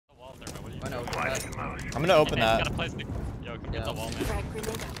I'm gonna open that. Yo, come get the wall,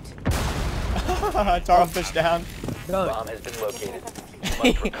 man. Taro fish down. Bomb has been located.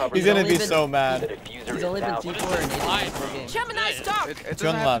 He's gonna be so mad. He's only been T4 and 8 Gemini, stop! It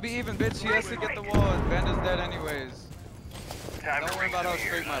doesn't have to be even, bitch. He has to get the wall. Banda's dead anyways. Don't worry about how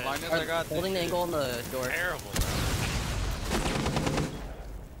straight my line is. I got holding the angle on the door. Terrible.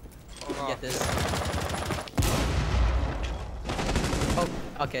 Get this. Oh,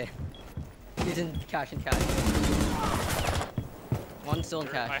 okay. He's in cash and cash. One's still in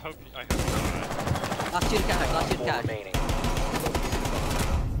cash. I hope. Last two in cash. Last two in cash.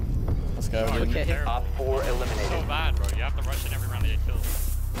 Let's go, dude. Okay. Op 4 eliminated. So bad, bro. You have to rush in every round to get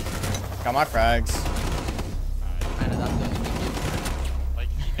kills. Got my frags. I know that's what you do. Like,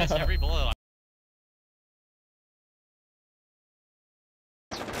 you miss every bullet.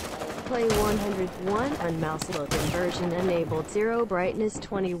 Play 101 on mouse look inversion enabled 0 brightness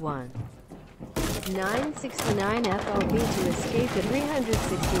 21. 969 FOB to escape the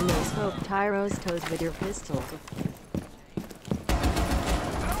 360 no scope Tyro's toes with your pistol.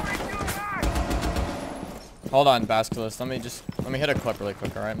 Hold on, Basculus. Let me hit a clip really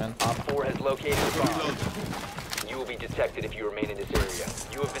quick, alright, man? Op 4 has located the bomb. You will be detected if you remain in this area.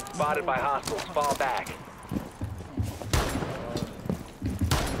 You have been spotted by hostiles. Fall back.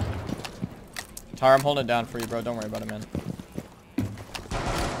 Tyra, I'm holding it down for you, bro. Don't worry about it, man.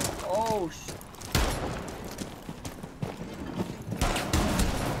 Oh, sh.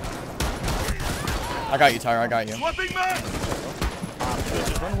 I got you, Tyra. I got you.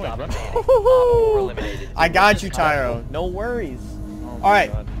 I got you, Tyro. No worries. All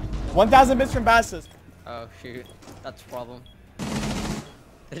right. 1,000 bits from Bassus. Oh, shoot. That's a problem.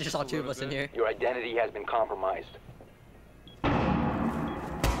 There's just all two of us in here. Your identity has been compromised. Yo,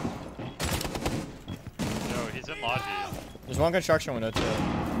 he's in Logi. There's one construction window, too.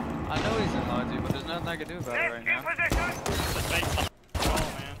 I know he's in Logi, but there's nothing I can do about it right now. Oh,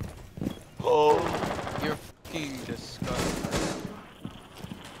 man. Oh, you're fucking disgusting.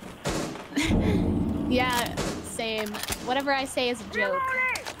 Yeah, same. Whatever I say is a joke.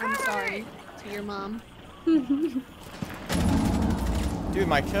 I'm sorry to your mom. Dude,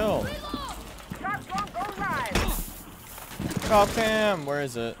 my kill. Call Cam. Where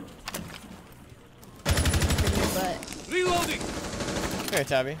is it? Reloading. Here,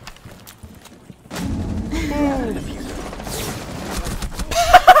 Tabby.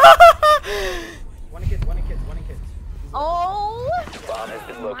 One in kids. Oh Bomb has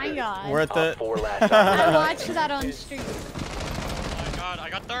been my located. god. Worth it. 4 last I watched that on stream. Oh my god, I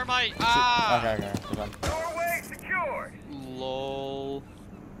got thermite. Ah! Okay. Good job. Doorway secured. Lol.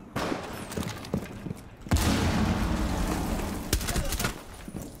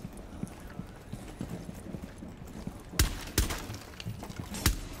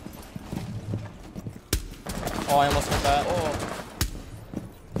 Oh, I almost hit that. I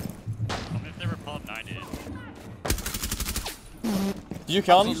mean, if they were called 90. Did you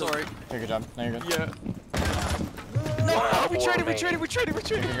kill him? I'm so sorry. Okay, good job. Now you're good. Yeah. We traded.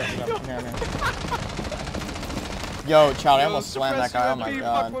 Yo, child, I almost slammed that guy. Oh my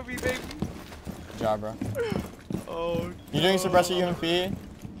god. Fuck with me, baby. Good job, bro. Oh. You doing suppressor UMP?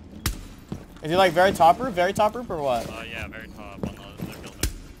 Is he like very top roof? Very top roof or what? Yeah, very top on the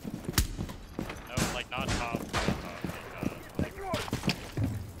building. No, like not top.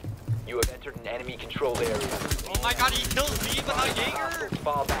 You have entered an enemy controlled area. Oh my god, he kills me, but not Jaeger!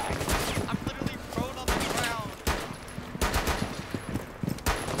 Fall back. I'm literally prone on the ground.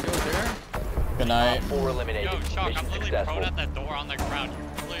 Yo, there. Good night. 4 eliminated. Yo, Shawk, Mission I'm literally successful. prone at that door on the ground.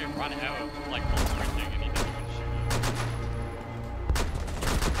 You literally run out, like, full sprinting, and he doesn't even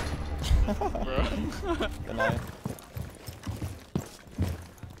shoot. Bro. Good night.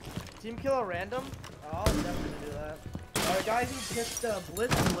 Team kill a random? Oh, I'll definitely do that. The guy who picked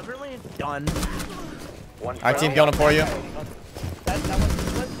Blitz deliberately done. One Our team killing him for you. That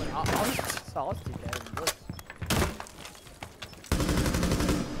wasn't Blitz, but I'll team that than Blitz.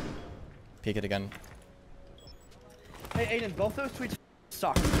 Peek it again. Hey, Aiden, both those tweets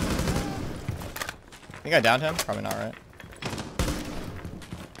suck. Think I downed him? Probably not, right?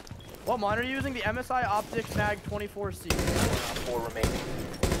 What mod are you using? The MSI Optics Mag 24C. 4 remaining.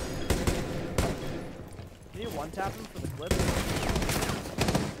 Can you one-tap him for the clip?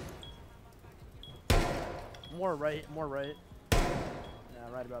 More right. Yeah,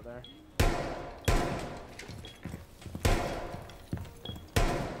 right about there.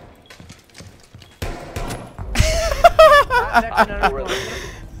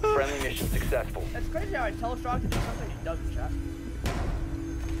 Friendly mission successful. It's crazy how I tell Shawk to do something he doesn't, chat.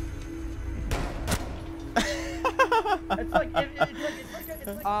 It's like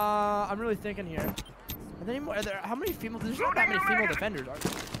I'm really thinking here. Are there any more? How many female? There's not that many female defenders, are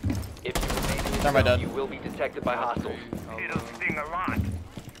there? If you remain in Am I the zone, done? you will be detected by hostiles.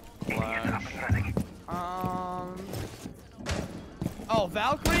 Oh,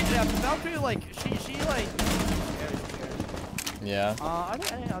 Valkyrie. Yeah, Valkyrie. Like she like. Yeah. Are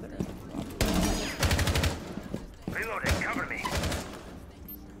there any other?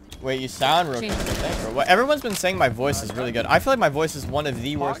 Wait, you sound real good. What? Everyone's been saying my voice is really good. I feel like my voice is one of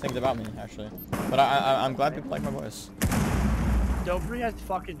the worst things about me, actually. But I'm glad people like my voice. Dobry has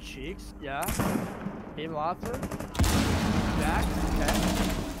fucking cheeks. Yeah. Game Lobster. Jack. Okay.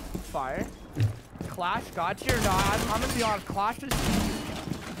 Fire. Clash. Got you. No, I'm gonna be honest. Clash is.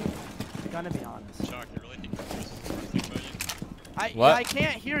 Gonna be honest. Shawk, you really think this is something about you? What? I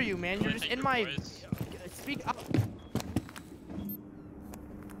can't hear you, man. You You're really just think in your my. voice- Speak up.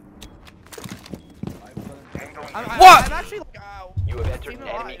 What? I'm actually like, You have entered an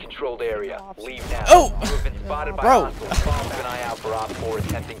enemy-controlled area. Leave now. Oh! You have been spotted by Bro. hostiles. Keep an eye out for Op 4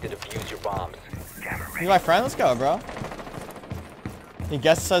 attempting to defuse your bombs. You my friend? Let's go, bro. You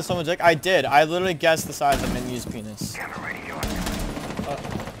guessed the size of someone's dick? I did. I literally guessed the size of Minu's penis.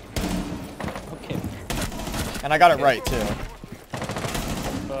 Okay. And I got it right, too.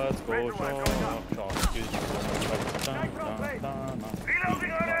 Let's go, Shawk. Shawk is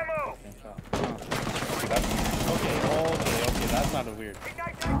Okay, that's not a weird.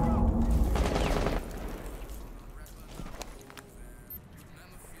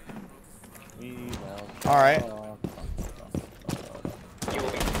 Alright. You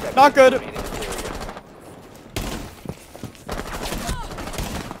will be detected Not good. if you remain in this area.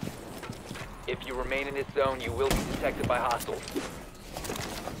 If you remain in this zone, you will be detected by hostiles.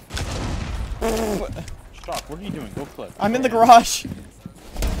 Shawk, what are you doing? Go flip. I'm in the garage.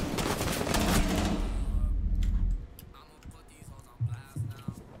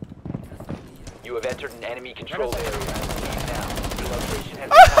 You have entered an enemy-controlled area. Leave now. Your location has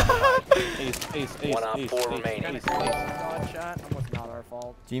been compromised. Ace, One Op 4 remaining. God shot. Almost not our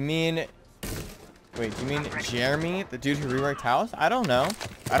fault. Do you mean... Wait, do you mean Jeremy? The dude who reworked House? I don't know.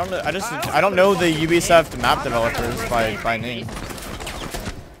 I don't know. I don't know the Ubisoft map developers by name.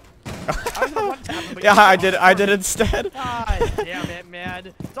 Yeah, I did instead. God damn it,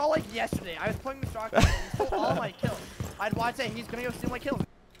 man. It's all like yesterday. I was playing the Shawk and he stole all my kills. I'd watch it, he's gonna go steal my kills.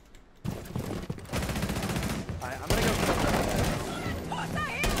 Alright, I'm gonna go kill him.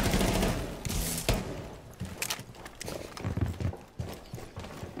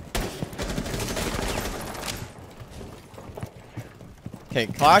 Okay,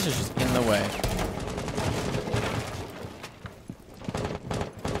 Clash is just in the way.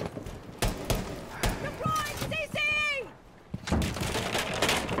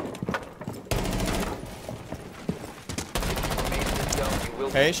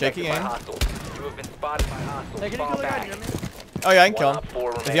 Okay, shaky aim. You have been spotted by hostiles. Hey, can you Fall kill the guy, back. Jeremy? Oh yeah, I can kill One him. Op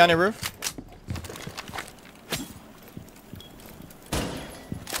 4 Is he on your remaining. roof?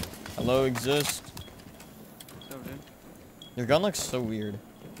 Hello, exist. So, dude. Your gun looks so weird.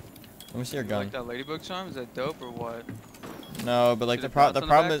 Let me see your You gun. like that ladybug charm? Is that dope or what? No, but like See the dots on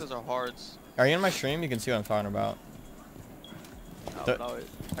problem back? is, Those are hearts. are you in my stream? You can see what I'm talking about. Oh, The- no,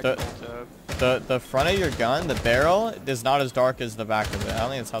 I the- can hold tab. The front of your gun, the barrel, is not as dark as the back of it. I don't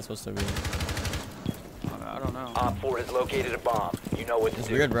think it's how it's supposed to be. I don't know. Op 4 has located a bomb. You know what to It's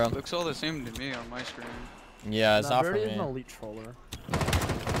do. weird, bro. Looks all the same to me on my screen. Yeah, it's not for Birdie is me. an elite troller.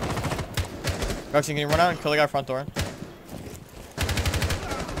 Roxy, can you run out and kill the guy front door?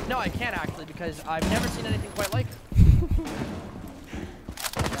 No, I can't actually because I've never seen anything quite like it.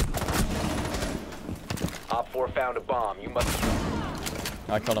 Op 4 found a bomb. You must.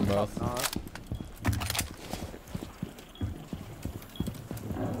 I killed them both.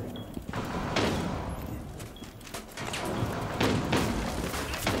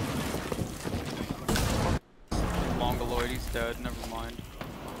 Mongoloid, he's dead. Never mind.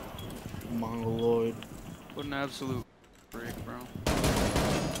 Mongoloid. What an absolute freak, bro.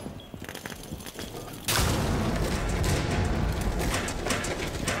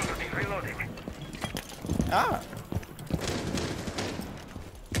 Ah!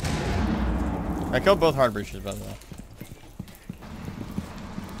 I killed both hard breaches, by the way.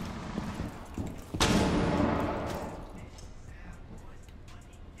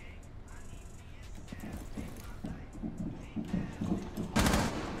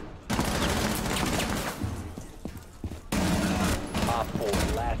 Op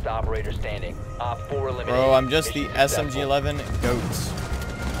 4, last operator standing. Op 4 eliminated. Bro, I'm just the Mission successful. SMG-11 GOAT.